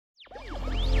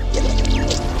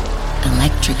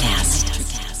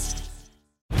Electrocast.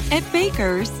 At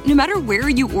Baker's, no matter where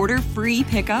you order free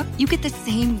pickup, you get the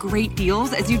same great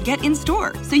deals as you'd get in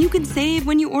store, so you can save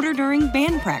when you order during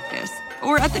band practice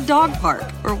or at the dog park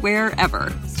or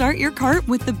wherever. Start your cart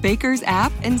with the Baker's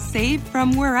app and save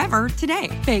from wherever today.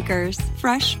 Baker's,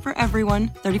 fresh for everyone.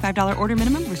 $35 order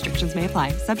minimum. Restrictions may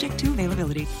apply. Subject to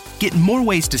availability. Get more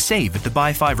ways to save at the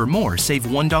Buy 5 or More Save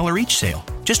 $1 each sale.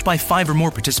 Just buy 5 or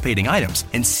more participating items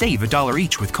and save $1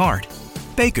 each with card.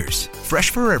 Baker's, fresh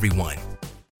for everyone.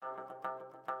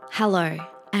 Hello,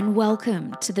 and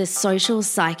welcome to the Social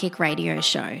Psychic Radio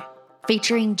Show,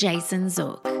 featuring Jason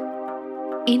Zook.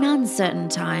 In uncertain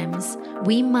times,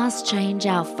 we must change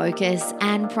our focus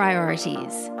and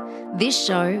priorities. This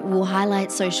show will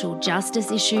highlight social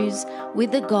justice issues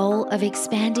with the goal of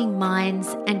expanding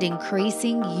minds and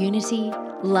increasing unity,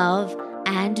 love,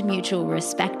 and mutual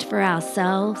respect for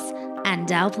ourselves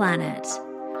and our planet.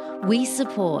 We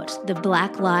support the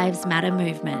Black Lives Matter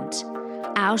movement.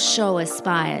 Our show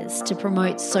aspires to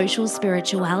promote social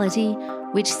spirituality,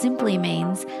 which simply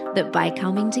means that by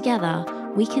coming together,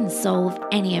 we can solve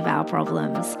any of our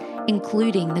problems,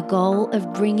 including the goal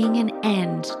of bringing an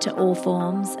end to all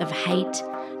forms of hate,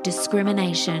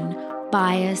 discrimination,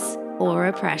 bias, or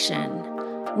oppression.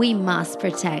 We must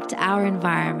protect our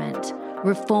environment,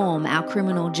 reform our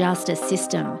criminal justice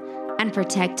system, and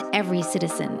protect every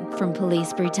citizen from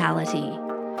police brutality.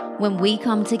 When we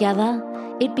come together,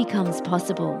 it becomes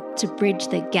possible to bridge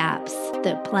the gaps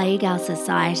that plague our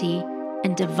society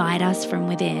and divide us from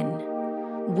within.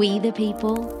 We the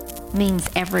people means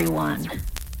everyone.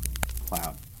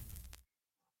 Wow.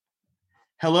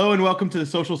 Hello and welcome to the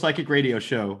Social Psychic Radio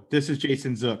Show. This is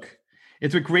Jason Zook.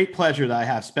 It's a great pleasure that I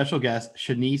have special guest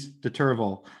Shanice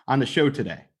DeTerville on the show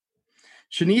today.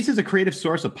 Shanice is a creative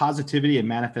source of positivity and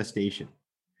manifestation.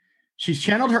 She's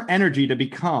channeled her energy to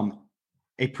become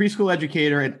a preschool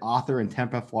educator and author in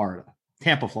Tampa,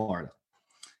 Florida.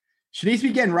 Shanice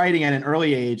began writing at an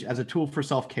early age as a tool for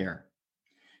self-care.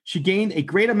 She gained a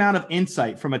great amount of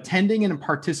insight from attending and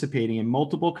participating in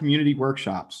multiple community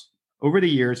workshops over the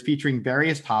years featuring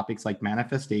various topics like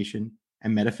manifestation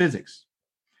and metaphysics.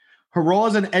 Her role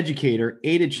as an educator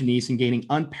aided Shanice in gaining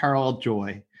unparalleled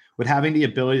joy with having the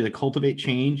ability to cultivate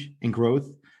change and growth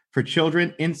for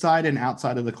children inside and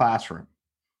outside of the classroom.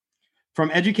 From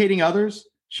educating others,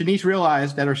 Shanice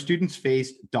realized that her students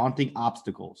faced daunting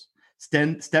obstacles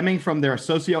stemming from their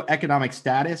socioeconomic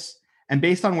status and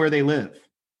based on where they live.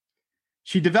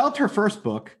 She developed her first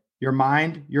book, Your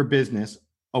Mind, Your Business,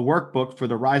 a workbook for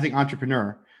the rising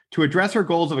entrepreneur, to address her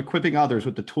goals of equipping others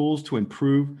with the tools to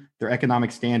improve their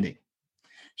economic standing.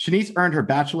 Shanice earned her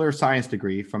Bachelor of Science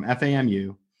degree from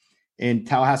FAMU in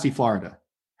Tallahassee, Florida.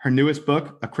 Her newest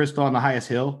book, A Crystal on the Highest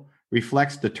Hill,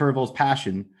 reflects DeTerville's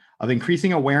passion of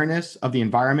increasing awareness of the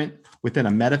environment within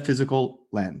a metaphysical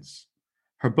lens.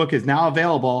 Her book is now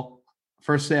available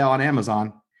for sale on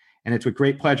Amazon, and it's with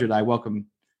great pleasure that I welcome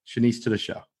Shanice to the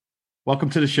show. Welcome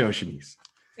to the show, Shanice.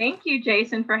 Thank you,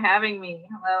 Jason, for having me.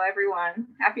 Hello, everyone.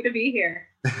 Happy to be here.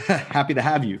 Happy to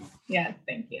have you. Yes,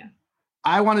 thank you.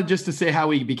 I wanted just to say how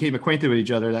we became acquainted with each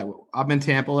other. That I'm in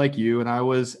Tampa like you, and I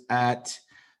was at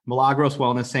Milagros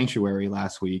Wellness Sanctuary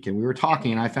last week, and we were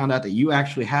talking, and I found out that you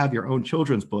actually have your own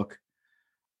children's book.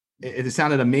 It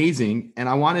sounded amazing, and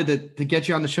I wanted to get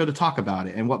you on the show to talk about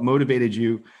it and what motivated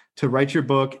you to write your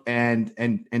book and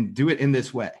do it in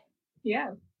this way.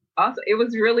 Yeah, awesome. It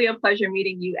was really a pleasure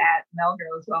meeting you at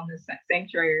Milagros Wellness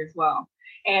Sanctuary as well.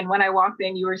 And when I walked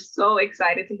in, you were so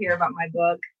excited to hear about my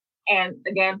book. And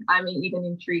again, I'm even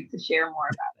intrigued to share more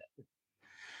about it.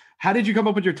 How did you come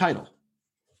up with your title?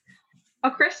 A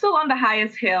Crystal on the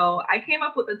Highest Hill. I came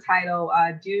up with the title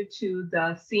due to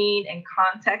the scene and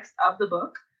context of the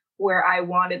book, where I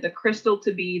wanted the crystal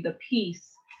to be the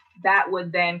piece that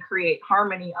would then create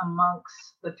harmony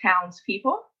amongst the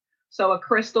townspeople. So a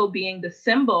crystal being the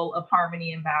symbol of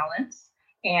harmony and balance,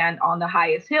 and on the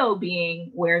highest hill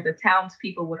being where the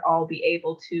townspeople would all be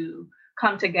able to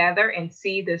come together and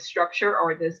see this structure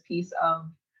or this piece of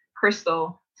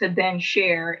crystal to then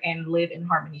share and live in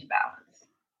harmony and balance.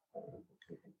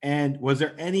 And was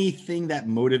there anything that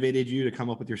motivated you to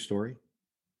come up with your story?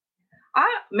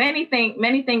 Many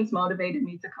things motivated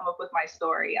me to come up with my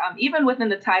story. Even within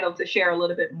the title, to share a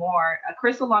little bit more, A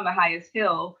Crystal on the Highest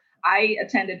Hill, I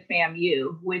attended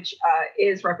FAMU, which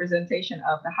is representation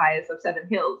of the highest of 7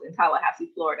 hills in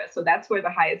Tallahassee, Florida. So that's where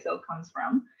the highest hill comes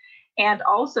from. And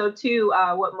also, too,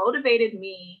 what motivated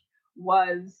me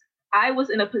was I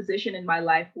was in a position in my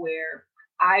life where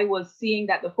I was seeing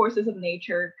that the forces of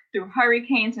nature through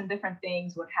hurricanes and different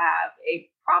things would have a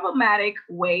problematic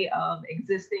way of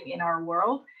existing in our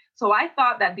world, So I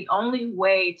thought that the only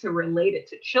way to relate it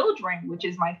to children, which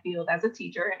is my field as a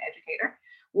teacher and educator,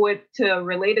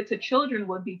 relate it to children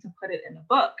would be to put it in a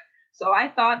book. So I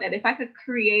thought that if I could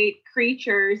create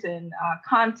creatures and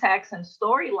context and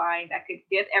storyline that could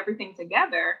get everything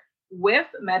together with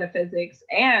metaphysics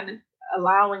and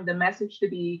allowing the message to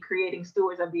be creating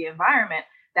stewards of the environment,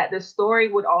 that the story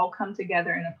would all come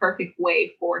together in a perfect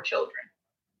way for children.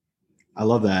 I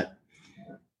love that.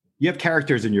 You have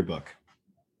characters in your book.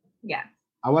 Yeah.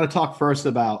 I want to talk first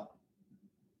about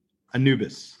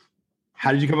Anubis.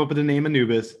 How did you come up with the name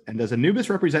Anubis? And does Anubis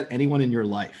represent anyone in your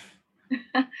life?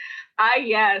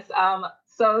 Yes.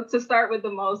 So to start with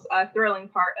the most thrilling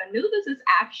part, Anubis is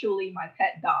actually my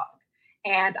pet dog.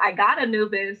 And I got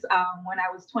Anubis when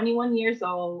I was 21 years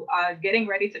old, getting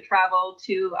ready to travel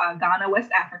to Ghana,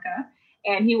 West Africa.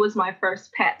 And he was my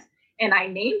first pet. And I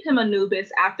named him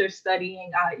Anubis after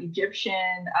studying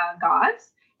Egyptian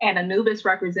gods. And Anubis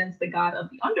represents the god of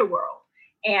the underworld.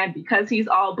 And because he's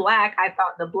all Black, I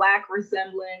thought the Black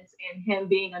resemblance in him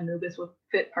being Anubis would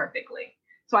fit perfectly.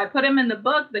 So I put him in the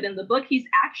book, but in the book, he's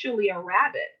actually a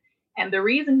rabbit. And the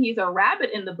reason he's a rabbit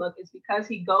in the book is because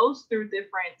he goes through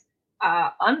different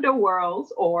underworlds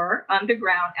or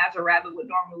underground, as a rabbit would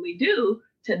normally do,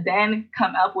 to then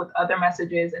come up with other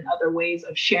messages and other ways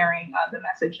of sharing the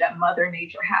message that Mother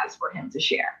Nature has for him to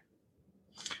share.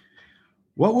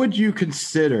 What would you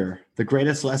consider the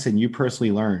greatest lesson you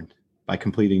personally learned by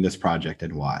completing this project,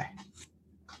 and why?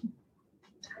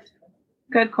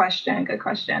 Good question. Good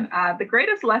question. The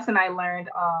greatest lesson I learned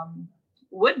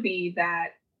would be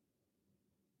that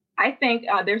I think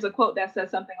there's a quote that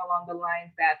says something along the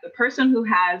lines that the person who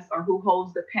has or who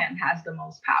holds the pen has the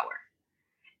most power.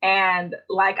 And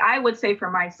like I would say for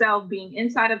myself, being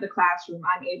inside of the classroom,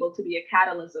 I'm able to be a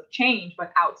catalyst of change,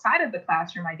 but outside of the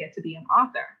classroom, I get to be an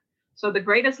author. So the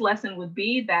greatest lesson would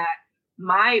be that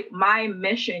my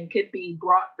mission could be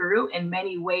brought through in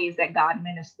many ways that God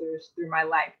ministers through my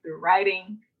life, through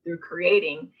writing, through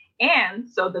creating. And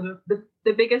so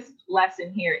the biggest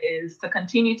lesson here is to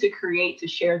continue to create, to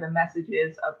share the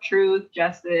messages of truth,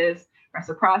 justice,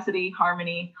 reciprocity,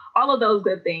 harmony, all of those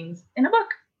good things in a book.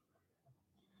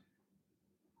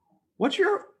 What's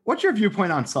your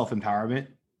viewpoint on self-empowerment?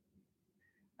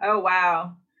 Oh,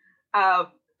 wow.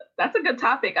 That's a good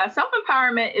topic.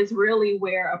 Self-empowerment is really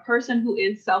where a person who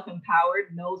is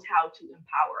self-empowered knows how to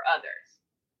empower others.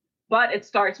 But it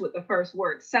starts with the first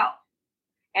word, self.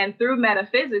 And through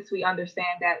metaphysics, we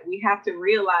understand that we have to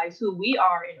realize who we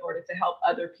are in order to help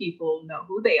other people know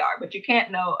who they are. But you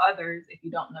can't know others if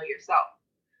you don't know yourself.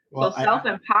 Well, so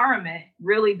self-empowerment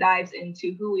really dives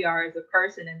into who we are as a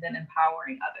person and then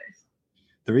empowering others.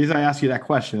 The reason I ask you that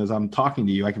question is I'm talking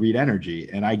to you, I can read energy,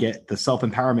 and I get the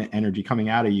self-empowerment energy coming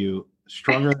out of you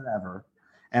stronger than ever.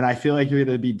 And I feel like you're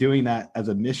going to be doing that as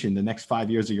a mission the next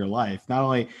 5 years of your life, not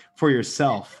only for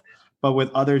yourself, but with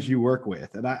others you work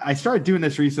with. And I started doing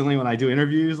this recently when I do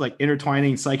interviews, like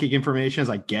intertwining psychic information as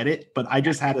I get it, but I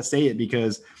just had to say it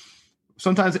because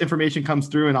sometimes information comes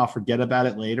through and I'll forget about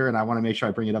it later. And I want to make sure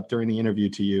I bring it up during the interview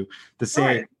to you to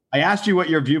say, right. I asked you what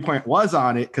your viewpoint was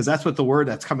on it, because that's what the word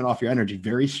that's coming off your energy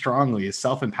very strongly is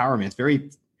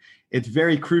self-empowerment. It's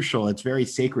very crucial. It's very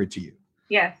sacred to you.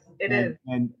 Yes, it is.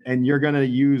 And you're going to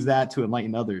use that to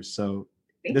enlighten others. So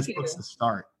this book's the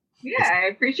start. Yeah, I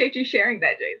appreciate you sharing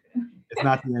that, Jason. It's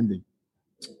not the ending.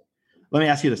 Let me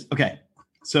ask you this. Okay.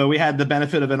 So we had the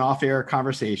benefit of an off-air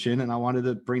conversation, and I wanted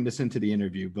to bring this into the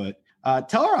interview, but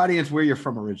tell our audience where you're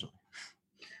from originally.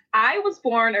 I was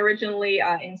born originally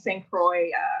in St. Croix,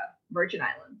 Virgin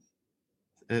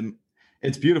Islands.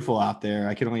 It's beautiful out there.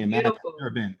 I can only imagine. Beautiful.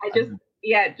 I've never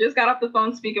been. Just got off the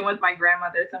phone speaking with my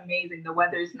grandmother. It's amazing. The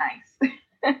weather's nice.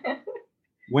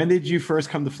 When did you first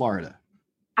come to Florida?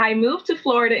 I moved to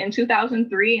Florida in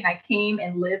 2003, and I came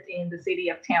and lived in the city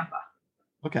of Tampa.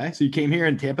 Okay, so you came here,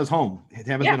 and Tampa's home.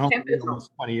 Tampa's been home for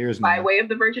almost 20 years now. By way of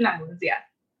the Virgin Islands, yeah.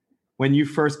 When you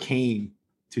first came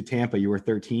to Tampa, you were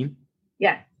 13?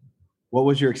 Yeah. What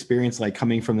was your experience like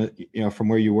coming from from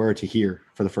where you were to here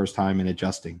for the first time and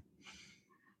adjusting?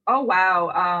 Oh,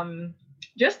 wow.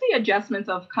 Just the adjustments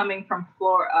of coming from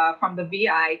the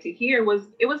VI to here was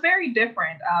very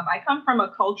different. I come from a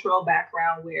cultural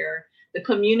background where the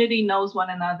community knows one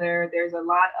another. There's a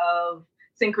lot of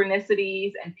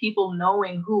synchronicities and people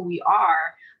knowing who we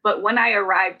are. But when I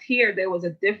arrived here, there was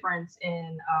a difference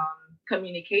in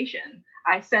communication.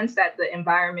 I sensed that the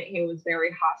environment here was very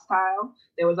hostile.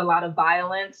 There was a lot of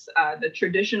violence. The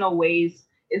traditional ways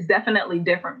is definitely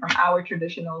different from our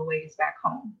traditional ways back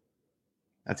home.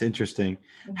 That's interesting.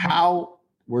 Mm-hmm. How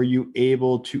were you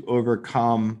able to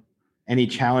overcome any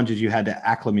challenges you had to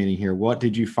acclimating here. What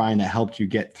did you find that helped you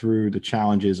get through the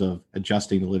challenges of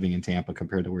adjusting to living in Tampa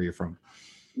compared to where you're from?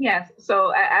 Yes.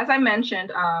 So as I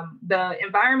mentioned, the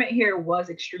environment here was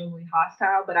extremely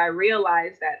hostile, but I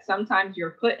realized that sometimes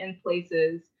you're put in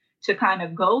places to kind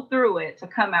of go through it to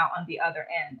come out on the other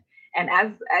end. And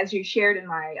as you shared in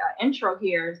my intro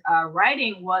here,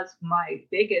 writing was my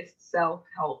biggest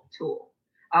self-help tool.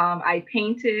 I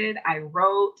painted, I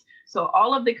wrote. So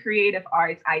all of the creative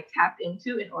arts I tapped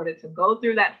into in order to go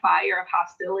through that fire of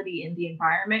hostility in the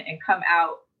environment and come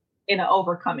out in an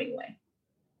overcoming way.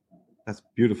 That's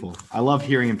beautiful. I love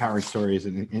hearing empowering stories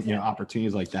and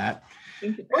opportunities like that.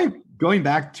 Thank you. Going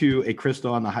back to A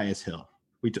Crystal on the Highest Hill,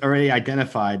 we already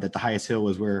identified that the highest hill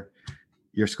was where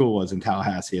your school was in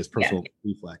Tallahassee as personal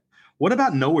reflect. What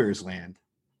about Nowhere's Land?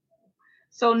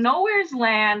 So Nowhere's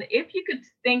Land, if you could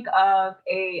think of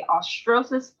a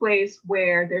auspicious place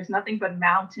where there's nothing but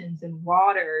mountains and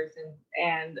waters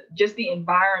and just the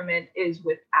environment is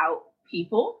without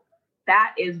people,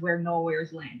 that is where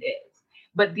Nowhere's Land is.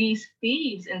 But these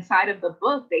thieves inside of the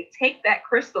book, they take that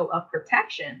crystal of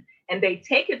protection and they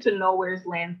take it to Nowhere's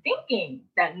Land thinking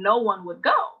that no one would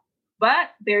go.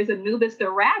 But there's Anubis the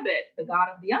rabbit, the god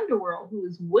of the underworld, who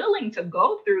is willing to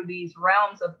go through these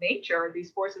realms of nature,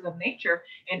 these forces of nature,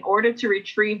 in order to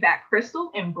retrieve that crystal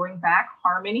and bring back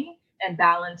harmony and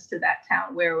balance to that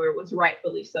town where it was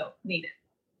rightfully so needed.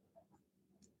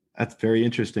 That's very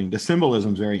interesting. The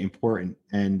symbolism is very important.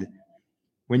 And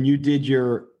when you did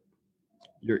your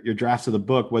drafts of the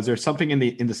book, was there something in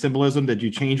the symbolism that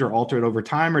you change or alter it over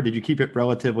time, or did you keep it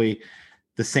relatively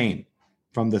the same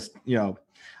from this,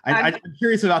 I'm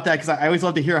curious about that because I always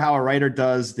love to hear how a writer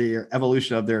does the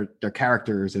evolution of their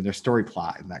characters and their story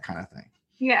plot and that kind of thing.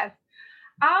 Yes.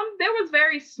 There was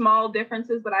very small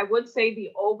differences, but I would say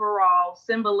the overall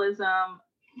symbolism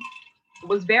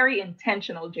was very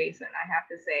intentional, Jason, I have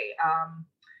to say.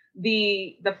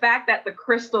 The fact that the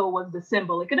crystal was the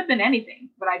symbol, it could have been anything,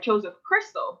 but I chose a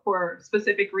crystal for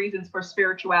specific reasons for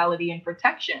spirituality and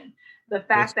protection. The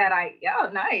fact that I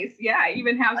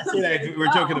even have some.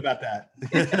 We're joking about that.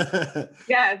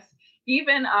 Yes.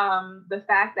 Even the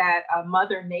fact that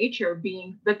Mother Nature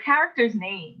being the characters'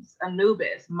 names,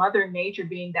 Anubis, Mother Nature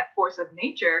being that force of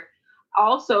nature.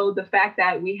 Also, the fact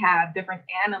that we have different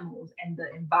animals and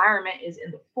the environment is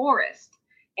in the forest.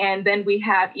 And then we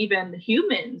have even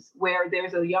humans where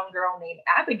there's a young girl named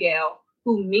Abigail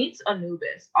who meets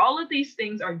Anubis. All of these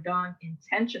things are done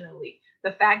intentionally.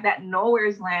 The fact that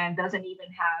Nowhere's Land doesn't even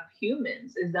have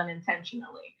humans is done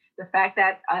intentionally. The fact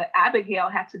that Abigail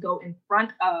had to go in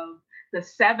front of the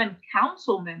 7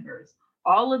 council members.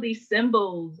 All of these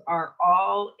symbols are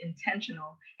all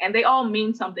intentional and they all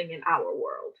mean something in our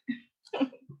world.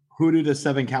 Who do the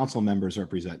 7 council members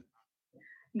represent?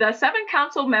 The 7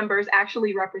 council members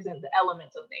actually represent the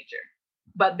elements of nature,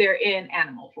 but they're in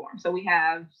animal form. So we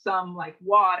have some like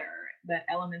water, the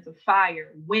elements of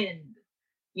fire, wind,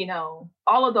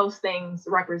 all of those things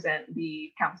represent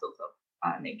the councils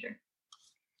of nature.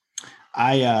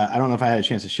 I don't know if I had a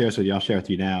chance to share this with you. I'll share with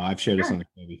you now. I've shared this on the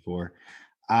show before.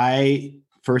 I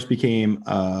first became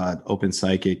open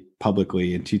psychic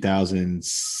publicly in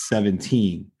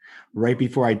 2017. Right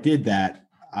before I did that,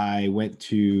 I went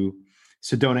to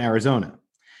Sedona, Arizona.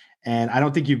 And I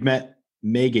don't think you've met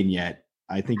Megan yet.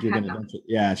 I think you're going to.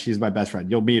 Yeah, she's my best friend.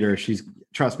 You'll meet her.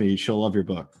 Trust me, she'll love your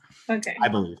book. Okay. I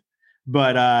believe.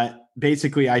 But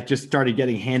basically, I just started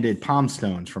getting handed palm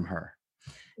stones from her.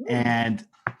 Ooh. And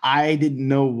I didn't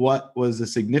know what was the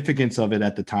significance of it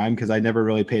at the time because I never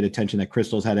really paid attention that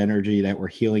crystals had energy that were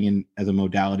healing in as a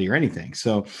modality or anything.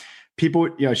 So people,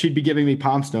 she'd be giving me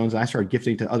palm stones and I started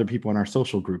gifting to other people in our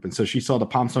social group. And so she saw the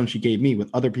palm stone she gave me with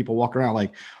other people walking around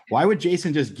like, why would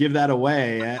Jason just give that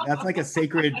away? That's like a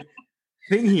sacred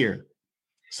thing here.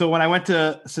 So when I went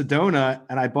to Sedona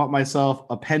and I bought myself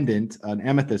a pendant, an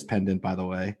amethyst pendant, by the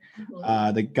way,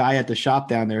 the guy at the shop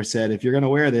down there said, if you're going to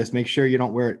wear this, make sure you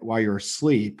don't wear it while you're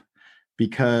asleep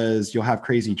because you'll have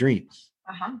crazy dreams.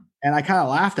 Uh-huh. And I kind of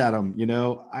laughed at him.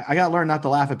 I got to learn not to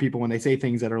laugh at people when they say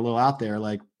things that are a little out there.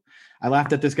 Like I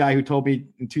laughed at this guy who told me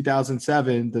in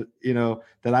 2007 that,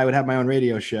 that I would have my own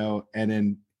radio show. And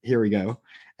then here we go.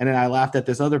 And then I laughed at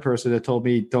this other person that told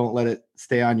me, don't let it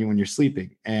stay on you when you're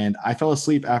sleeping. And I fell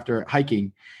asleep after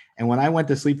hiking. And when I went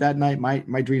to sleep that night, my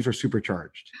dreams were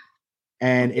supercharged.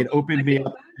 And it opened me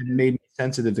up and made me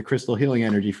sensitive to crystal healing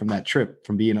energy from that trip,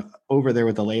 from being over there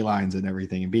with the ley lines and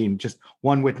everything and being just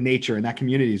one with nature. And that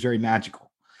community is very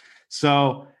magical.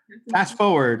 So fast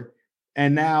forward.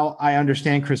 And now I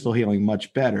understand crystal healing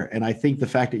much better. And I think the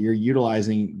fact that you're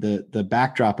utilizing the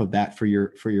backdrop of that for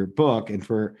your book and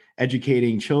for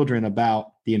educating children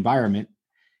about the environment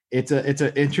It's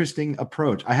an interesting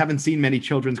approach. I haven't seen many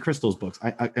children's crystals books.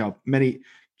 Many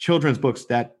children's books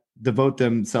that devote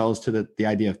themselves to the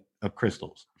idea of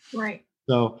crystals. Right.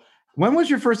 So when was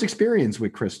your first experience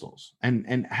with crystals,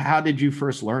 and how did you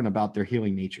first learn about their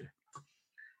healing nature?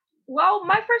 Well,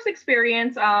 my first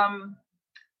experience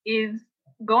is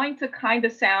going to kind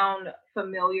of sound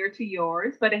familiar to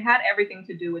yours, but it had everything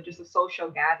to do with just a social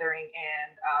gathering.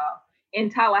 And in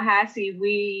Tallahassee,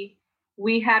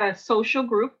 we had a social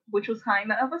group, which was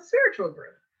kind of a spiritual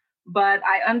group. But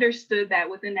I understood that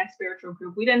within that spiritual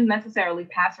group, we didn't necessarily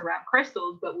pass around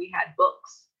crystals, but we had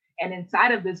books. And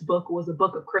inside of this book was a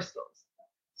book of crystals.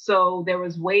 So there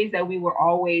was ways that we were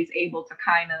always able to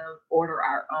kind of order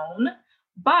our own.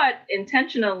 But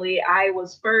intentionally, I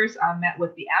was first met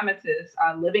with the amethyst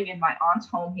living in my aunt's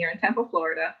home here in Tampa,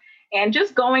 Florida. And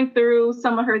just going through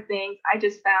some of her things, I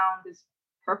just found this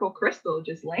purple crystal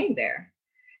just laying there.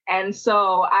 And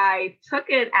so I took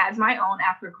it as my own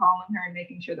after calling her and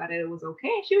making sure that it was okay.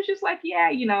 And she was just like,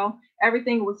 yeah,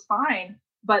 everything was fine.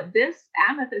 But this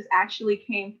amethyst actually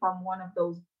came from one of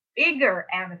those bigger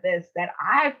amethysts that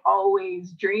I've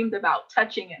always dreamed about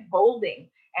touching and holding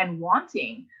and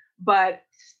wanting. But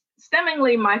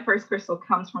stemmingly, my first crystal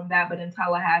comes from that. But in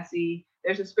Tallahassee,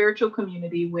 there's a spiritual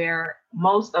community where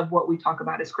most of what we talk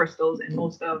about is crystals, and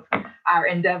most of our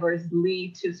endeavors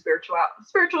lead to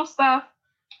spiritual stuff,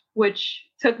 which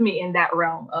took me in that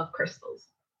realm of crystals.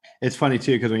 It's funny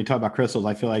too, because when you talk about crystals,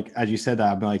 I feel like, as you said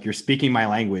that, I'm like, you're speaking my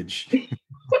language.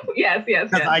 Yes.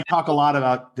 Because I talk a lot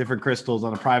about different crystals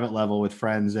on a private level with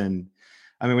friends. And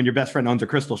I mean, when your best friend owns a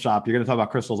crystal shop, you're going to talk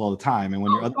about crystals all the time. And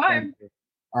when your other friends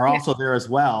are also there as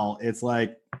well, it's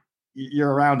like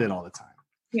you're around it all the time.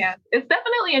 Yeah, it's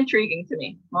definitely intriguing to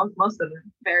me. Most of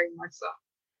them, very much so.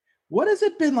 What has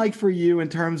it been like for you in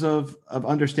terms of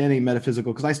understanding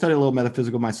metaphysical? Because I studied a little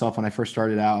metaphysical myself when I first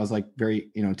started out. I was like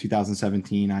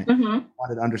 2017. I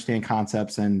wanted to understand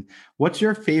concepts. And what's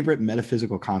your favorite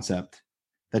metaphysical concept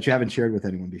that you haven't shared with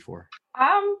anyone before?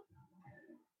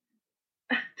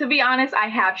 To be honest, I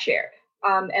have shared.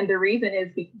 And the reason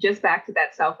is just back to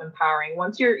that self-empowering.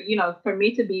 Once you're, for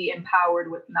me to be empowered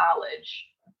with knowledge,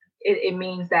 it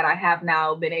means that I have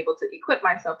now been able to equip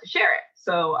myself to share it.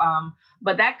 So,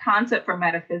 but that concept for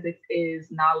metaphysics is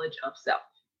knowledge of self.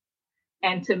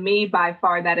 And to me, by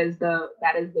far, that is the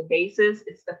basis.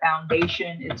 It's the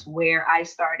foundation. It's where I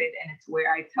started, and it's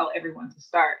where I tell everyone to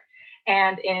start.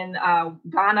 And in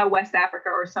Ghana, West Africa,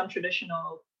 or some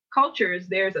traditional cultures,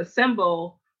 there's a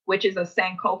symbol, which is a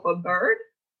Sankofa bird.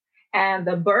 And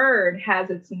the bird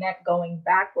has its neck going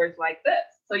backwards like this.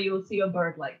 So you will see a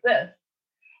bird like this.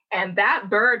 And that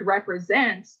bird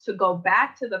represents to go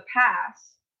back to the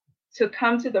past, to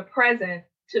come to the present,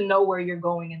 to know where you're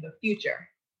going in the future.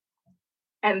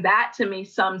 And that to me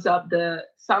sums up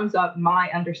my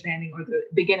understanding, or the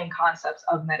beginning concepts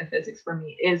of metaphysics for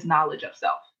me, is knowledge of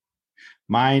self.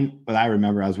 Mine, what I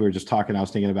remember, as we were just talking, I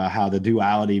was thinking about how the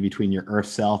duality between your earth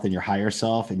self and your higher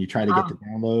self, and you try to get the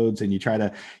downloads, and you try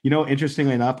to,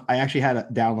 interestingly enough, I actually had a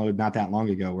download not that long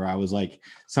ago where I was like,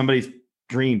 somebody's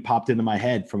dream popped into my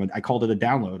head I called it a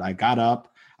download. I got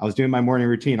up, I was doing my morning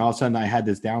routine. All of a sudden I had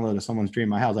this download of someone's dream in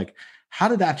my house. Like, how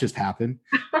did that just happen?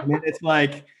 And then it's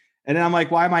like, and then I'm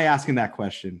like, why am I asking that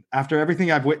question? After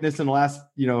everything I've witnessed in the last,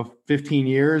 15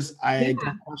 years, I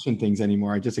don't question things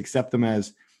anymore. I just accept them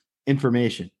as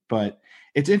information. But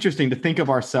it's interesting to think of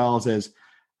ourselves as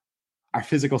our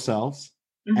physical selves,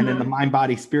 and then the mind,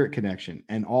 body, spirit connection,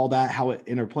 and all that, how it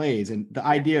interplays, and the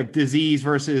idea of disease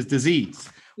versus disease.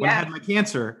 When I had my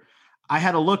cancer, I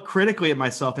had to look critically at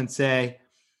myself and say,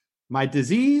 my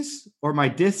disease or my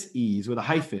dis-ease with a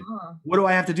hyphen? What do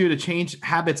I have to do to change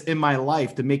habits in my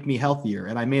life to make me healthier?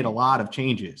 And I made a lot of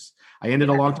changes. I ended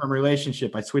a long-term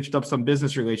relationship. I switched up some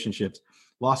business relationships,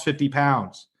 lost 50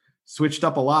 pounds, switched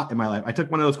up a lot in my life. I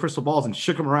took one of those crystal balls and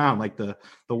shook them around like the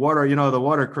water, the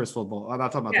water crystal ball. I'm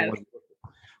not talking about the water.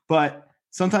 But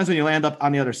sometimes when you land up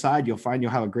on the other side, you'll find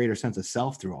you'll have a greater sense of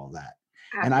self through all that.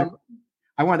 Absolutely. And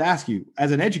I wanted to ask you,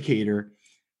 as an educator,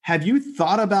 have you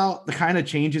thought about the kind of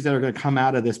changes that are going to come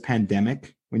out of this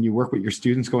pandemic when you work with your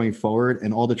students going forward,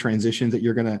 and all the transitions that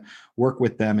you're going to work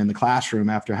with them in the classroom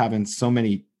after having so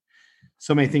many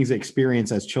things to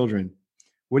experience as children?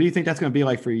 What do you think that's going to be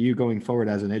like for you going forward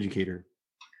as an educator?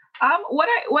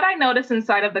 What I noticed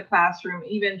inside of the classroom,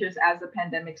 even just as the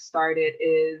pandemic started,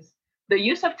 is the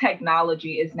use of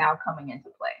technology is now coming into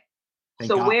play.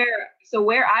 So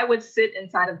where I would sit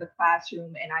inside of the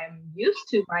classroom, and I am used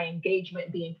to my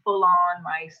engagement being full on,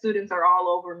 my students are all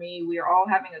over me, we are all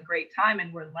having a great time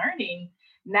and we're learning.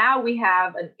 Now we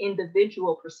have an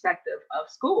individual perspective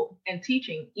of school and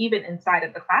teaching, even inside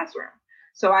of the classroom.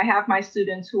 So I have my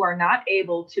students who are not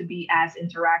able to be as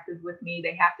interactive with me.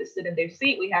 They have to sit in their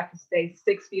seat. We have to stay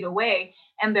 6 feet away,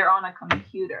 and they're on a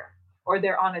computer or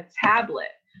they're on a tablet.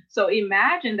 So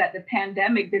imagine that the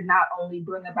pandemic did not only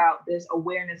bring about this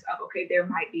awareness of, okay, there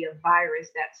might be a virus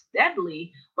that's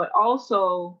deadly, but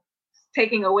also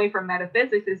taking away from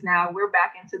metaphysics is now we're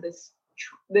back into this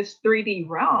 3D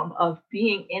realm of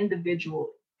being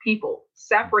individual people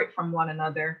separate from one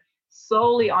another,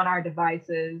 solely on our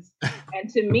devices. And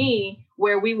to me,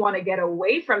 where we want to get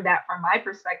away from that, from my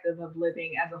perspective of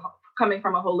living coming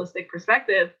from a holistic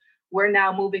perspective, we're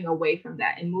now moving away from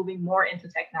that and moving more into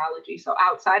technology. So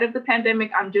outside of the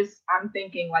pandemic, I'm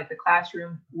thinking like the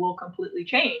classroom will completely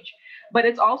change. But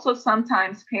it's also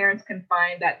sometimes parents can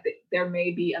find that there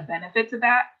may be a benefit to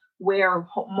that, where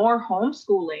more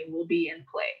homeschooling will be in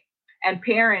play. And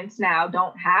parents now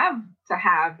don't have to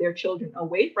have their children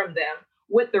away from them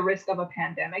with the risk of a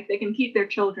pandemic. They can keep their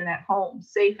children at home,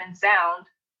 safe and sound,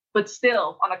 but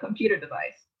still on a computer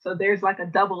device. So there's like a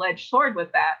double-edged sword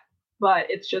with that. But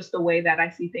it's just the way that I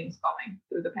see things going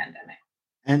through the pandemic.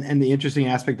 And the interesting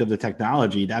aspect of the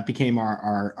technology, that became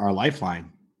our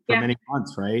lifeline for many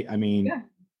months, right? I mean,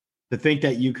 to think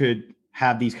that you could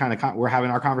have these kind of, we're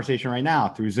having our conversation right now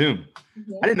through Zoom.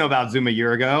 Mm-hmm. I didn't know about Zoom a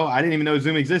year ago. I didn't even know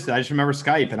Zoom existed. I just remember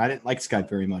Skype, and I didn't like Skype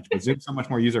very much, but Zoom's so much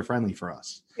more user-friendly for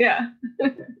us. Yeah.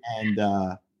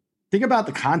 And think about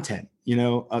the content,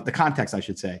 the context, I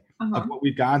should say, of what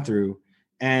we've gone through.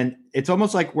 And it's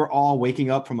almost like we're all waking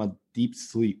up from a deep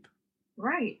sleep.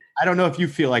 Right. I don't know if you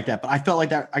feel like that, but I felt like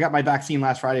that. I got my vaccine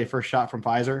last Friday, first shot from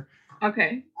Pfizer.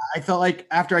 Okay. I felt like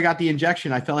after I got the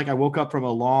injection, I felt like I woke up from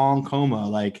a long coma,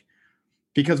 like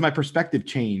because my perspective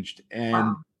changed.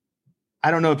 And I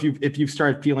don't know if you've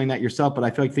started feeling that yourself, but I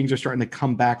feel like things are starting to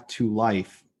come back to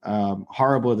life.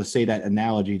 Horrible to say that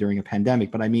analogy during a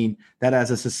pandemic, but I mean that as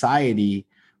a society,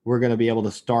 we're going to be able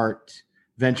to start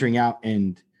venturing out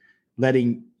and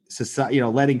letting society,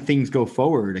 letting things go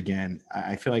forward again.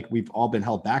 I feel like we've all been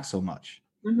held back so much.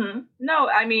 Mm-hmm. No,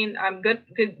 I mean,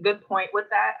 good point with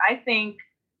that. I think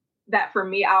that for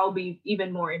me, I'll be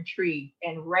even more intrigued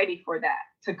and ready for that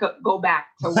to go back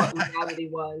to what reality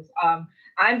was.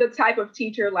 I'm the type of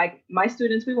teacher, like my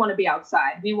students, we want to be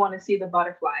outside. We want to see the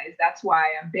butterflies. That's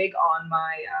why I'm big on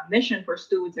my mission for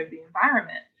stewards of the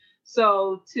environment.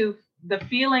 So to the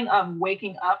feeling of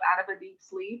waking up out of a deep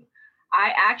sleep,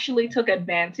 I actually took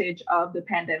advantage of the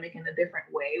pandemic in a different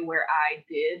way, where I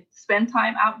did spend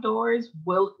time outdoors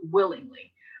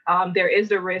willingly. There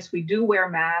is a risk. We do wear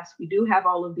masks. We do have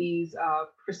all of these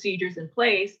procedures in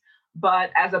place.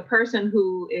 But as a person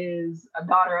who is a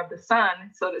daughter of the sun,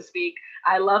 so to speak,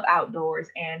 I love outdoors.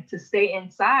 And to stay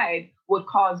inside would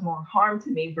cause more harm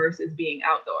to me versus being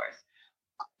outdoors.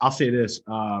 I'll say this.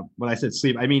 When I said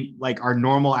sleep, I mean like our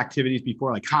normal activities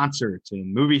before, like concerts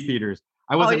and movie theaters.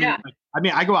 I wasn't.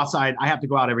 I go outside. I have to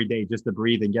go out every day just to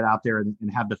breathe and get out there and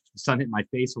have the sun hit my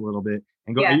face a little bit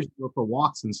and go. I used to go for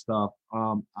walks and stuff.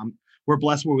 We're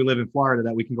blessed where we live in Florida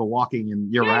that we can go walking and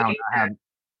year round.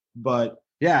 But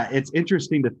yeah, it's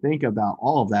interesting to think about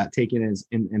all of that taken as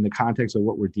in the context of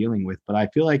what we're dealing with. But I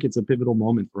feel like it's a pivotal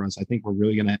moment for us. I think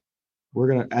we're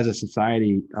gonna as a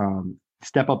society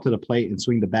step up to the plate and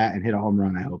swing the bat and hit a home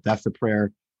run. I hope that's the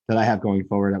prayer that I have going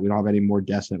forward, that we don't have any more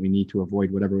deaths that we need to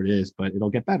avoid, whatever it is, but it'll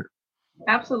get better.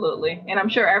 Absolutely. And I'm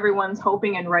sure everyone's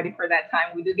hoping and ready for that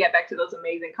time. We do get back to those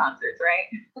amazing concerts, right?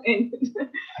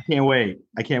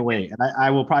 I can't wait. And I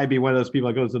will probably be one of those people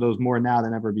that goes to those more now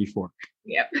than ever before.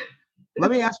 Yep. Let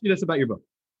me ask you this about your book.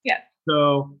 Yeah.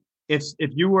 So if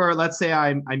you were, let's say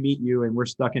I meet you and we're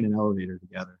stuck in an elevator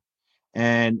together.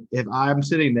 And if I'm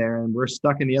sitting there and we're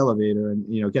stuck in the elevator and,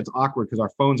 it gets awkward because our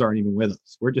phones aren't even with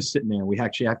us. We're just sitting there. We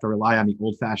actually have to rely on the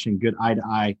old fashioned good eye to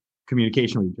eye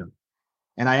communication with each other.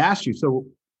 And I asked you, so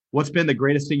what's been the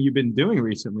greatest thing you've been doing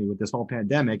recently with this whole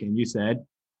pandemic? And you said,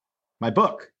 my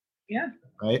book. Yeah.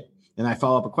 Right. And I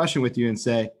follow up a question with you and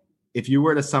say, if you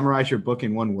were to summarize your book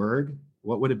in one word,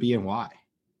 what would it be and why?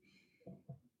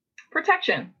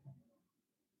 Protection.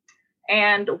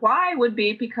 And why would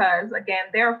be because, again,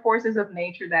 there are forces of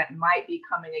nature that might be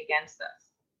coming against us.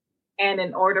 And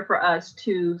in order for us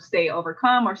to stay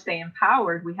overcome or stay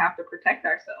empowered, we have to protect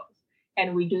ourselves.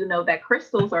 And we do know that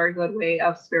crystals are a good way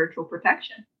of spiritual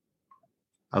protection.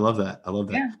 I love that.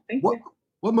 Yeah, thank you.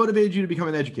 What motivated you to become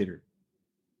an educator?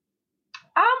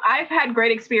 I've had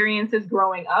great experiences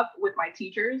growing up with my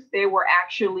teachers. They were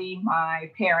actually my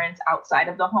parents outside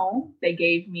of the home. They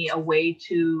gave me a way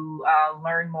to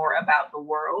learn more about the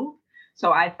world.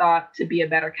 So I thought to be a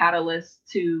better catalyst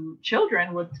to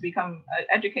children was to become an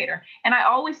educator. And I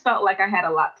always felt like I had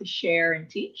a lot to share and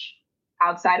teach.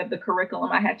 outside of the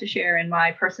curriculum I had to share. And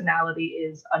my personality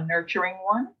is a nurturing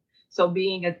one. So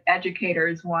being an educator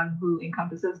is one who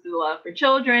encompasses the love for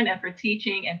children and for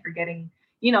teaching and for getting,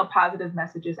 positive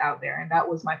messages out there. And that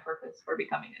was my purpose for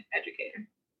becoming an educator.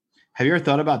 Have you ever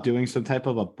thought about doing some type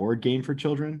of a board game for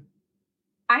children?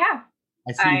 I have.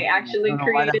 I actually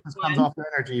created one. Comes off the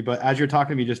energy, but as you're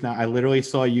talking to me just now, I literally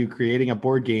saw you creating a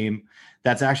board game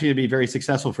that's actually going to be very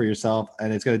successful for yourself,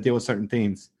 and it's going to deal with certain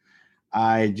themes.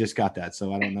 I just got that,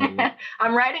 so I don't know.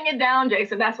 I'm writing it down,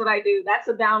 Jason. That's what I do. That's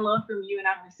a download from you, and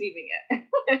I'm receiving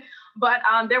it. But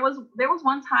there was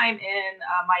one time in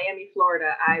Miami,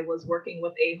 Florida. I was working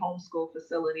with a homeschool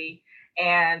facility,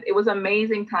 and it was an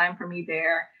amazing time for me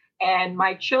there. And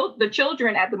the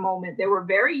children at the moment, they were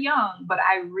very young, but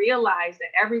I realized that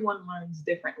everyone learns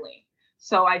differently.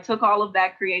 So I took all of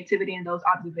that creativity and those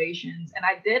observations, and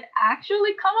I did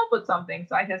actually come up with something.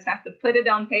 So I just have to put it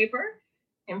on paper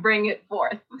and bring it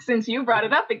forth, since you brought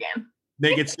it up again.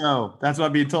 Make it so. That's what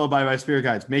I'm being told by my spirit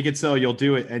guides. Make it so, you'll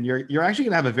do it. And you're actually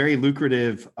going to have a very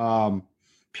lucrative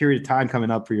period of time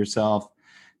coming up for yourself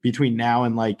between now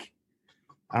and the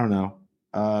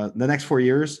next 4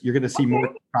 years. You're going to see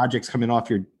more projects coming off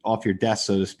your desk,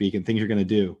 so to speak, and things you're going to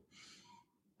do.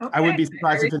 Okay. I wouldn't be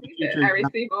surprised if in the future. I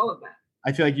receive all of that.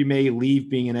 I feel like you may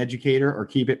leave being an educator or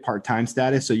keep it part-time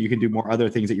status so you can do more other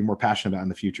things that you're more passionate about in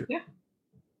the future. Yeah.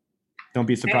 Don't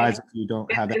be surprised if you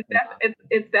don't have that.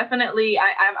 It's definitely,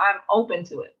 I'm open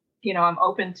to it. I'm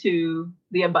open to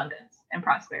the abundance and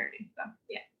prosperity. So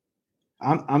yeah.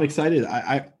 I'm excited.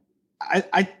 I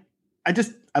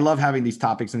love having these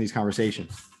topics and these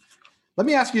conversations. Let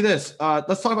me ask you this.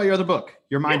 Let's talk about your other book,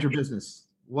 Your Mind, Your Business.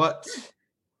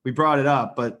 We brought it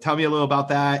up, but tell me a little about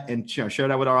that and share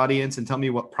that with our audience and tell me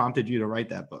what prompted you to write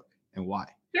that book and why.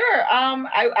 Sure.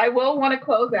 I will want to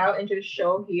close out and just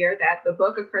show here that the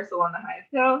book, A Crystal on the Highest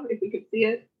Hill, if we could see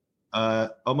it.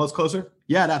 Almost closer.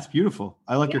 Yeah, that's beautiful.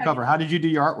 I like your cover. How did you do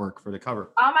your artwork for the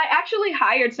cover? I actually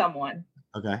hired someone.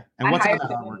 Okay. And what's on that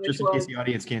artwork? Just in case the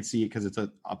audience can't see it because it's a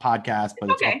podcast,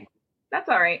 but it's okay. That's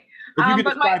all right. If you could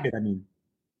describe it, I mean.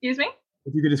 Excuse me?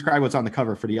 If you could describe what's on the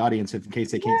cover for the audience, in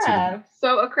case they can't see it.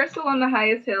 So A Crystal on the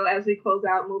Highest Hill, as we close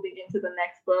out, moving into the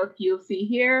next book, you'll see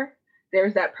here,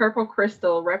 there's that purple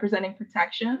crystal representing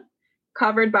protection,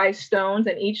 covered by stones,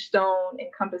 and each stone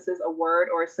encompasses a word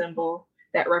or a symbol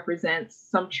that represents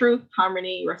some truth,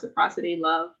 harmony, reciprocity,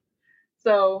 love.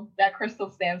 So that crystal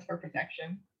stands for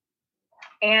protection.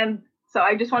 And so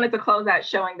I just wanted to close out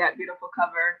showing that beautiful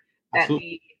cover that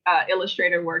Absolutely. The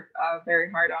illustrator worked very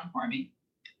hard on for me.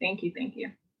 Thank you.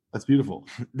 That's beautiful.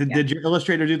 Did your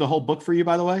illustrator do the whole book for you,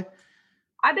 by the way?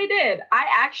 They did. I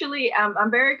actually,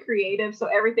 I'm very creative. So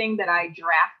everything that I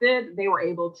drafted, they were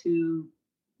able to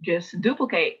just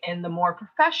duplicate in the more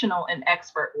professional and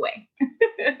expert way.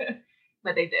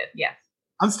 But they did, yes.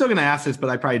 I'm still going to ask this, but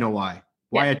I probably know why.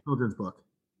 Why a children's book?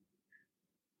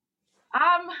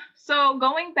 So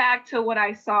going back to what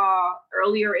I saw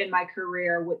earlier in my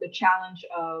career with the challenge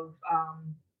of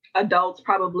adults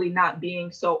probably not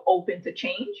being so open to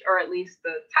change, or at least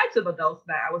the types of adults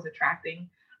that I was attracting,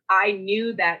 I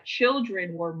knew that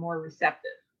children were more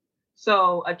receptive.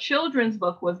 So a children's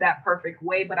book was that perfect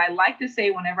way. But I like to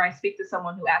say, whenever I speak to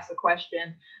someone who asks a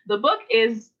question, the book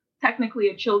is technically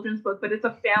a children's book, but it's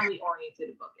a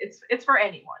family-oriented book. It's for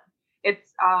anyone.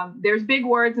 It's there's big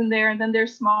words in there, and then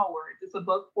there's small words. It's a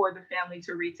book for the family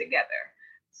to read together.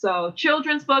 So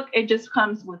children's book, it just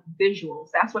comes with visuals.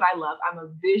 That's what I love. I'm a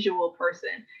visual person.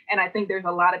 And I think there's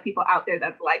a lot of people out there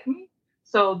that's like me.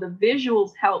 So the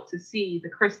visuals help to see the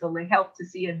crystal. They help to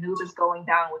see Anubis going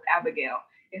down with Abigail.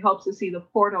 It helps to see the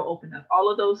portal open up.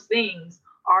 All of those things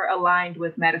are aligned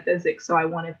with metaphysics. So I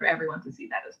wanted for everyone to see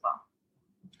that as well.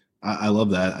 I love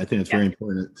that. I think it's very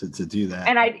important to do that.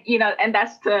 And and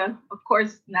that's to, of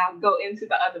course, now go into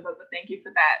the other book. But thank you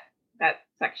for that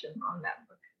section on that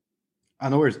book.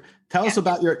 No worries. Tell us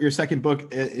about your second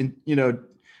book, and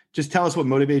just tell us what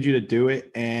motivated you to do it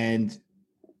and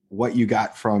what you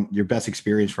got from your best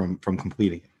experience from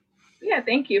completing it. Yeah,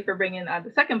 thank you for bringing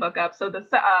the second book up. So the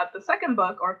second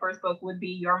book or first book would be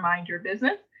Your Mind, Your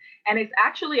Business. And it's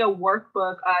actually a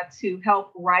workbook to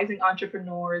help rising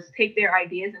entrepreneurs take their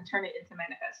ideas and turn it into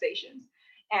manifestations.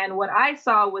 And what I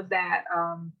saw was that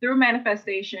through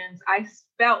manifestations, I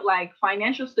felt like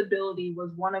financial stability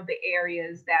was one of the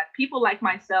areas that people like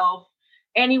myself,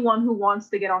 anyone who wants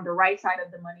to get on the right side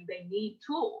of the money, they need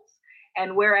tools.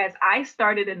 And whereas I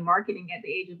started in marketing at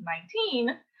the age of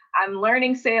 19, I'm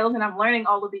learning sales and I'm learning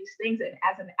all of these things. And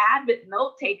as an avid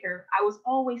note taker, I was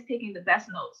always taking the best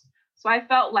notes. So I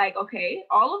felt like, okay,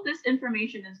 all of this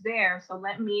information is there. So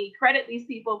let me credit these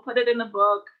people, put it in the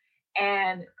book,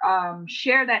 and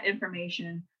share that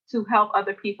information to help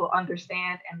other people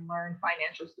understand and learn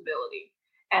financial stability.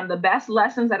 And the best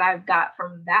lessons that I've got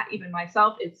from that, even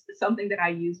myself, it's something that I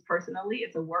use personally.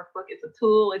 It's a workbook, it's a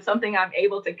tool, it's something I'm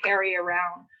able to carry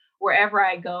around wherever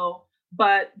I go.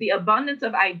 But the abundance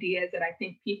of ideas that I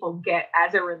think people get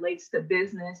as it relates to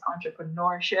business,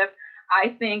 entrepreneurship,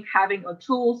 I think having a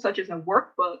tool such as a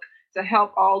workbook to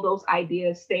help all those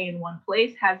ideas stay in one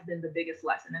place has been the biggest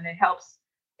lesson. And it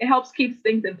helps keep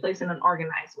things in place in an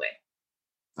organized way.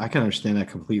 I can understand that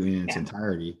completely in its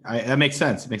entirety. That makes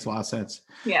sense. It makes a lot of sense.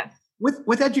 Yes.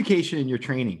 With education and your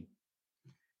training,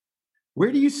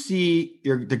 where do you see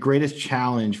the greatest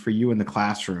challenge for you in the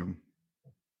classroom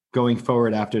going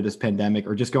forward after this pandemic,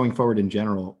 or just going forward in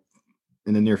general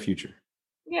in the near future?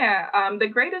 Yeah, the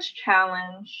greatest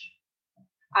challenge,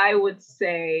 I would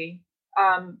say,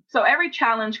 so every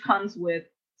challenge comes with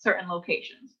certain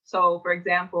locations. So, for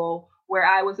example, where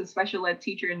I was a special ed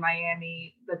teacher in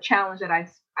Miami, the challenge that I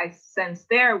sensed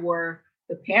there were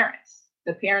the parents.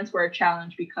 The parents were a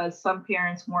challenge because some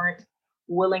parents weren't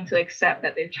willing to accept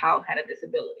that their child had a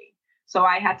disability. So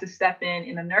I had to step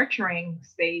in a nurturing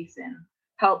space and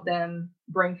help them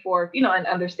bring forth, and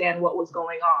understand what was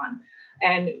going on.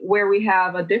 And where we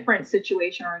have a different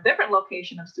situation or a different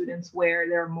location of students where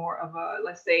they're more of a,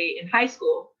 let's say in high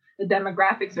school, the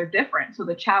demographics are different. So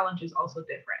the challenge is also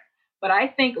different. But I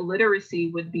think literacy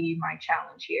would be my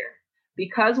challenge here.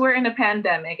 Because we're in a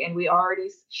pandemic and we already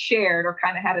shared or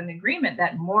kind of had an agreement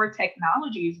that more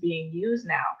technology is being used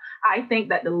now, I think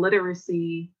that the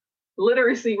literacy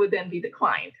would then be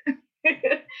declined.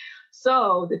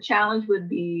 So the challenge would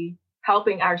be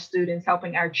helping our students,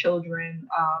 helping our children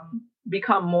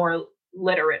become more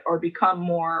literate or become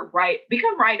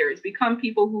writers, become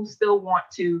people who still want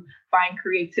to find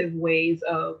creative ways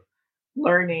of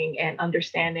learning and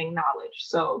understanding knowledge.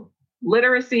 So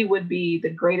literacy would be the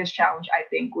greatest challenge, I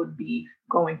think, would be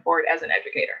going forward as an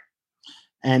educator.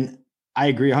 And I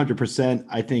agree 100%.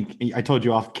 I think I told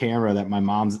you off camera that my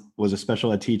mom was a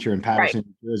special ed teacher in Patterson,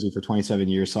 New Jersey for 27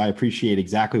 years. So I appreciate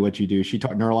exactly what you do. She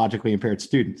taught neurologically impaired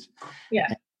students. Yeah.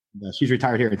 And, she's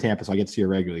retired here in Tampa, so I get to see her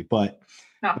regularly. But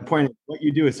the point is, what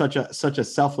you do is such a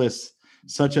selfless,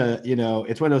 it's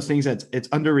one of those things it's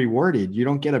under rewarded. You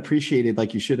don't get appreciated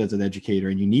like you should as an educator,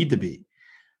 and you need to be.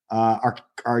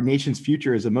 Our nation's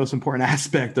future is the most important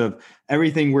aspect of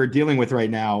everything we're dealing with right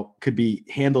now. Could be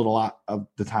handled a lot of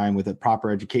the time with a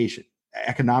proper education,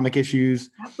 economic issues,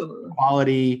 absolutely,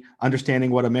 quality,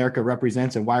 understanding what America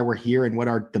represents and why we're here and what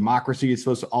our democracy is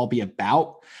supposed to all be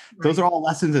about. Right. Those are all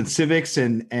lessons in civics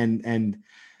and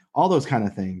all those kind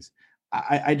of things.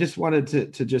 I just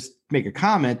wanted to just make a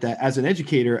comment that as an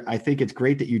educator, I think it's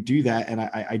great that you do that. And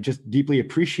I just deeply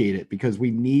appreciate it, because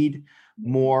we need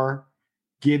more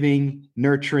giving,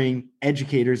 nurturing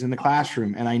educators in the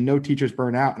classroom. And I know teachers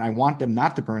burn out, and I want them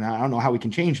not to burn out. I don't know how we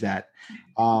can change that.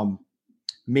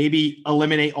 Maybe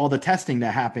eliminate all the testing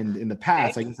that happened in the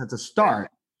past. I guess that's a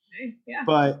start. Yeah.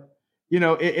 But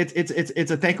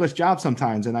it's a thankless job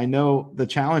sometimes. And I know the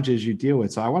challenges you deal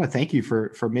with. So I want to thank you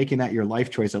for making that your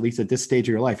life choice, at least at this stage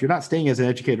of your life. You're not staying as an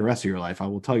educator the rest of your life. I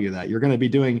will tell you that. You're going to be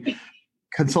doing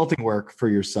consulting work for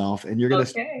yourself, and you're going to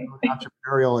stay with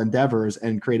entrepreneurial endeavors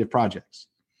and creative projects.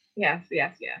 Yes.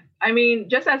 I mean,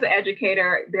 just as an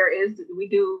educator, we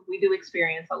do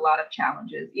experience a lot of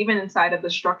challenges, even inside of the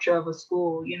structure of a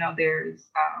school. There's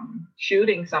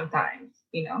shooting sometimes,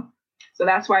 So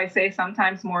that's why I say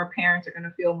sometimes more parents are going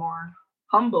to feel more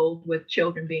humbled with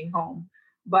children being home.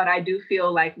 But I do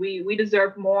feel like we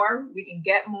deserve more. We can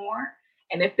get more.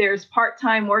 And if there's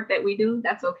part-time work that we do,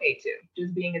 that's okay too.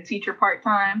 Just being a teacher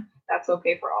part-time, that's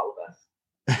okay for all of us.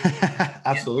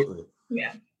 Absolutely.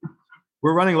 Yeah.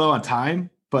 We're running low on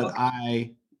time, but okay.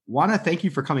 I want to thank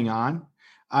you for coming on.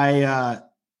 I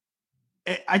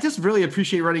just really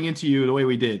appreciate running into you the way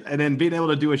we did, and then being able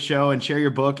to do a show and share your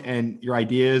book and your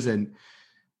ideas and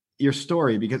your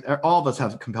story, because all of us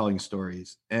have compelling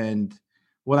stories. And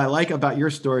what I like about your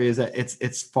story is that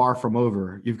it's far from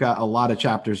over. You've got a lot of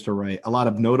chapters to write, a lot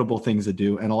of notable things to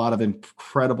do, and a lot of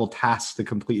incredible tasks to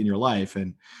complete in your life.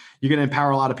 And you're going to empower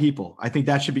a lot of people. I think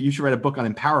you should write a book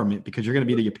on empowerment, because you're going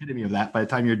to be the epitome of that by the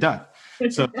time you're done.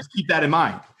 So just keep that in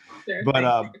mind. Sure.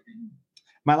 But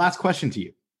my last question to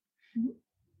you,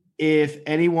 if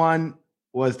anyone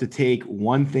was to take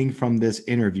one thing from this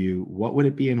interview, what would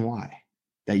it be and why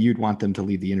that you'd want them to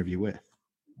leave the interview with?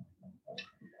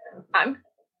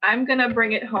 I'm going to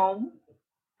bring it home.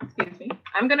 Excuse me.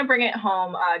 I'm going to bring it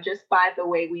home just by the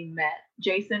way we met,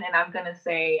 Jason. And I'm going to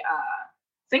say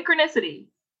synchronistic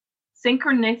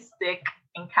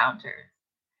encounters.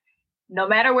 no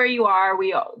matter where you are,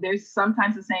 there's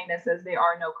sometimes a saying that says there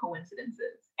are no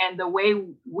coincidences. And the way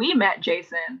we met,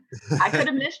 Jason, I could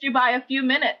have missed you by a few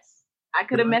minutes. I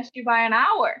could have missed you by an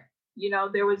hour.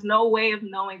 There was no way of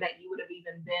knowing that you would have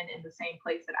even been in the same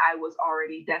place that I was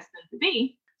already destined to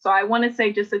be. So I want to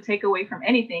say, just to take away from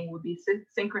anything would be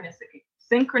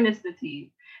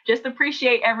synchronicities. Just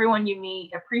appreciate everyone you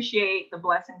meet, appreciate the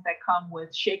blessings that come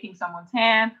with shaking someone's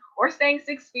hand or staying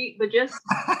 6 feet, but just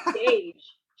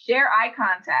engage. Share eye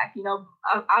contact,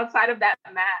 outside of that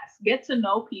mask, get to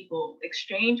know people,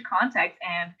 exchange contacts,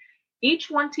 and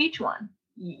each one teach one.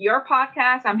 Your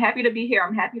podcast, I'm happy to be here.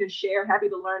 I'm happy to share, happy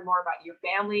to learn more about your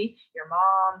family, your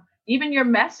mom, even your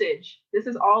message. This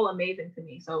is all amazing to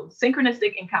me. So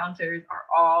synchronistic encounters are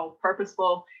all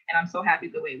purposeful, and I'm so happy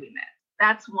the way we met.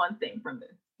 That's one thing from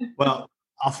this. Well,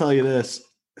 I'll tell you this.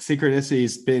 Synchronicity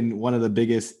has been one of the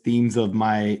biggest themes of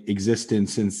my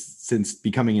existence since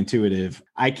becoming intuitive.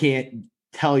 I can't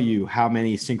tell you how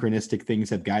many synchronistic things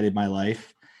have guided my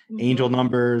life. Mm-hmm. Angel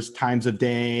numbers, times of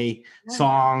day,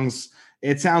 songs.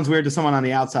 It sounds weird to someone on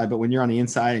the outside, but when you're on the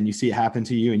inside and you see it happen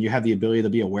to you and you have the ability to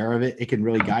be aware of it, it can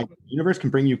really guide you. The universe can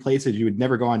bring you places you would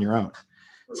never go on your own,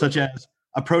 such as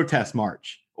a protest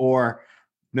march or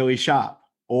Millie's shop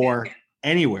or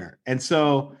anywhere. And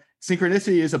so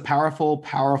synchronicity is a powerful,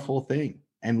 powerful thing,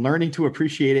 and learning to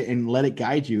appreciate it and let it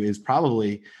guide you is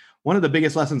probably one of the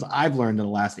biggest lessons I've learned in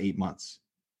the last 8 months.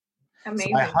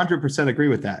 Amazing. So I 100% agree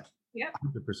with that. Yeah.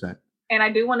 100%. And I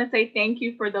do want to say thank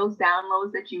you for those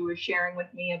downloads that you were sharing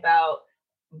with me about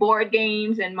board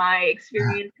games and my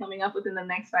experience coming up within the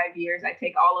next 5 years. I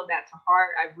take all of that to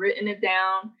heart. I've written it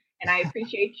down, and I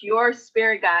appreciate your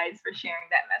spirit guides for sharing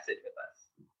that message with us.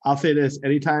 I'll say this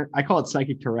anytime. I call it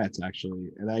psychic Tourette's,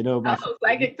 actually, and I know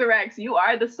psychic Tourette's. You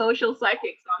are the social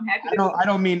psychic, so I'm happy. I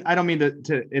don't mean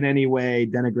to in any way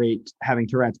denigrate having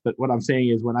Tourette's, but what I'm saying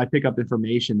is when I pick up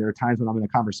information, there are times when I'm in a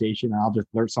conversation and I'll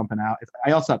just blurt something out.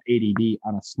 I also have ADD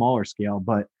on a smaller scale,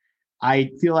 but I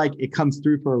feel like it comes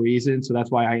through for a reason, so that's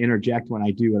why I interject when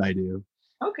I do what I do.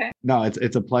 Okay. No,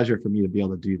 it's a pleasure for me to be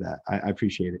able to do that. I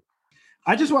appreciate it.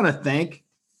 I just want to thank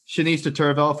Shanice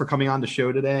DeTerville for coming on the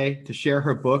show today to share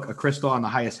her book, A Crystal on the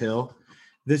Highest Hill.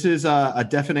 This is a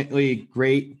definitely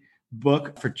great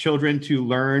book for children to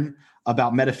learn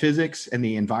about metaphysics and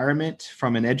the environment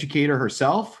from an educator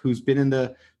herself who's been in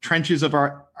the trenches of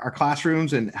our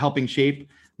classrooms and helping shape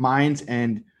minds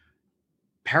and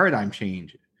paradigm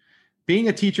change. Being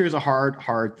a teacher is a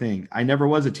hard thing. I never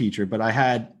was a teacher, but I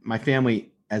had my family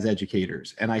as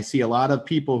educators. And I see a lot of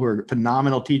people who are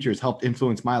phenomenal teachers helped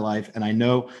influence my life. And I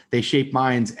know they shape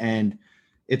minds, and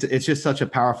it's just such a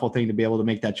powerful thing to be able to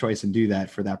make that choice and do that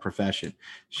for that profession.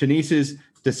 Shanice's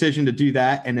decision to do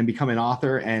that and then become an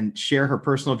author and share her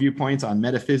personal viewpoints on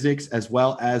metaphysics as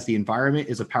well as the environment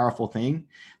is a powerful thing.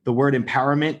 The word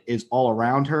empowerment is all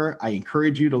around her. I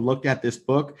encourage you to look at this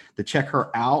book, to check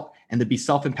her out, and to be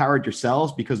self-empowered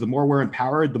yourselves, because the more we're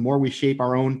empowered, the more we shape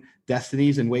our own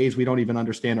destinies in ways we don't even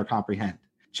understand or comprehend.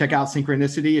 Check out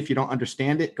Synchronicity. If you don't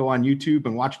understand it, go on YouTube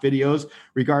and watch videos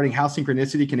regarding how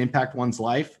synchronicity can impact one's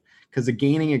life, because the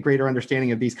gaining a greater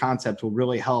understanding of these concepts will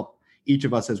really help each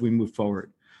of us as we move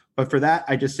forward. But for that,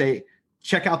 I just say,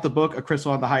 check out the book, A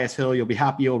Crystal on the Highest Hill. You'll be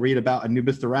happy. You'll read about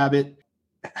Anubis the rabbit.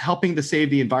 Helping to save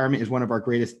the environment is one of our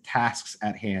greatest tasks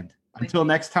at hand. Until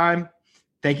next time,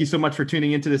 thank you so much for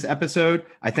tuning into this episode.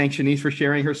 I thank Shanice for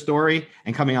sharing her story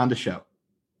and coming on the show.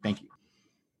 Thank you.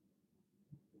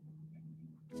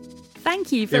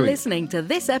 Thank you for listening to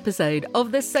this episode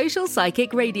of the Social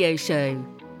Psychic Radio Show.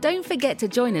 Don't forget to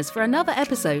join us for another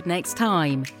episode next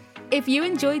time. If you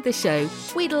enjoyed the show,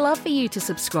 we'd love for you to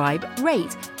subscribe,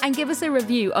 rate, and give us a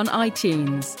review on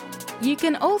iTunes. You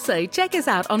can also check us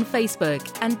out on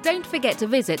Facebook, and don't forget to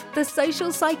visit the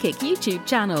Social Psychic YouTube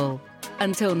channel.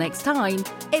 Until next time,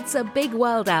 it's a big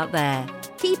world out there.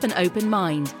 Keep an open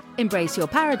mind, embrace your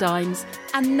paradigms,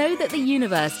 and know that the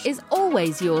universe is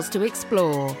always yours to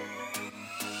explore.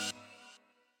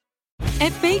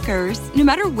 At Baker's, no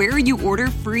matter where you order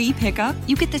free pickup,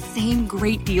 you get the same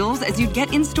great deals as you'd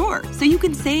get in store, so you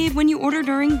can save when you order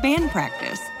during band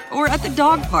practice or at the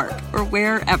dog park or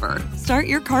wherever. Start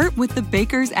your cart with the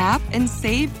Baker's app and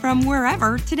save from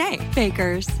wherever today.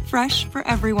 Baker's, fresh for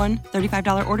everyone.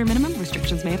 $35 order minimum.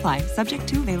 Restrictions may apply. Subject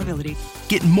to availability.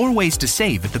 Get more ways to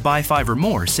save at the Buy 5 or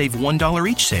More Save $1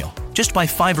 each sale. Just buy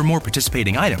 5 or more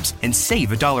participating items and save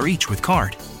 $1 each with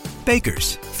card.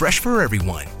 Baker's, fresh for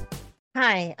everyone.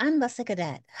 Hi, I'm Lessa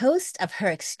Gadet, host of Her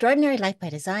Extraordinary Life by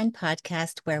Design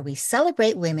podcast, where we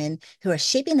celebrate women who are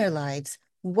shaping their lives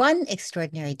one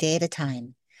extraordinary day at a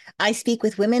time. I speak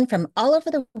with women from all over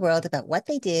the world about what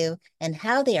they do and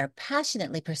how they are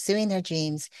passionately pursuing their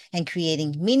dreams and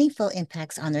creating meaningful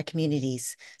impacts on their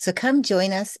communities. So come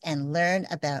join us and learn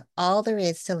about all there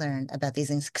is to learn about these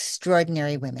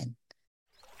extraordinary women.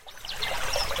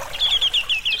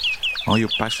 Are you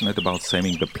passionate about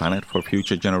saving the planet for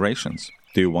future generations?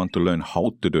 Do you want to learn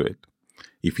how to do it?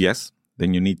 If yes,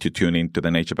 then you need to tune in to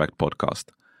the Nature Backed podcast.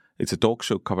 It's a talk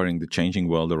show covering the changing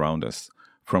world around us,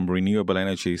 from renewable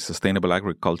energy, sustainable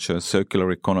agriculture,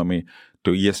 circular economy,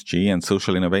 to ESG and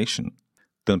social innovation.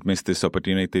 Don't miss this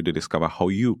opportunity to discover how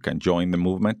you can join the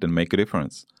movement and make a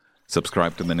difference.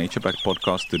 Subscribe to the Nature Backed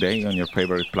podcast today on your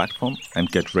favorite platform and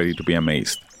get ready to be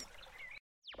amazed.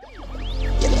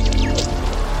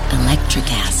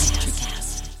 Electricast.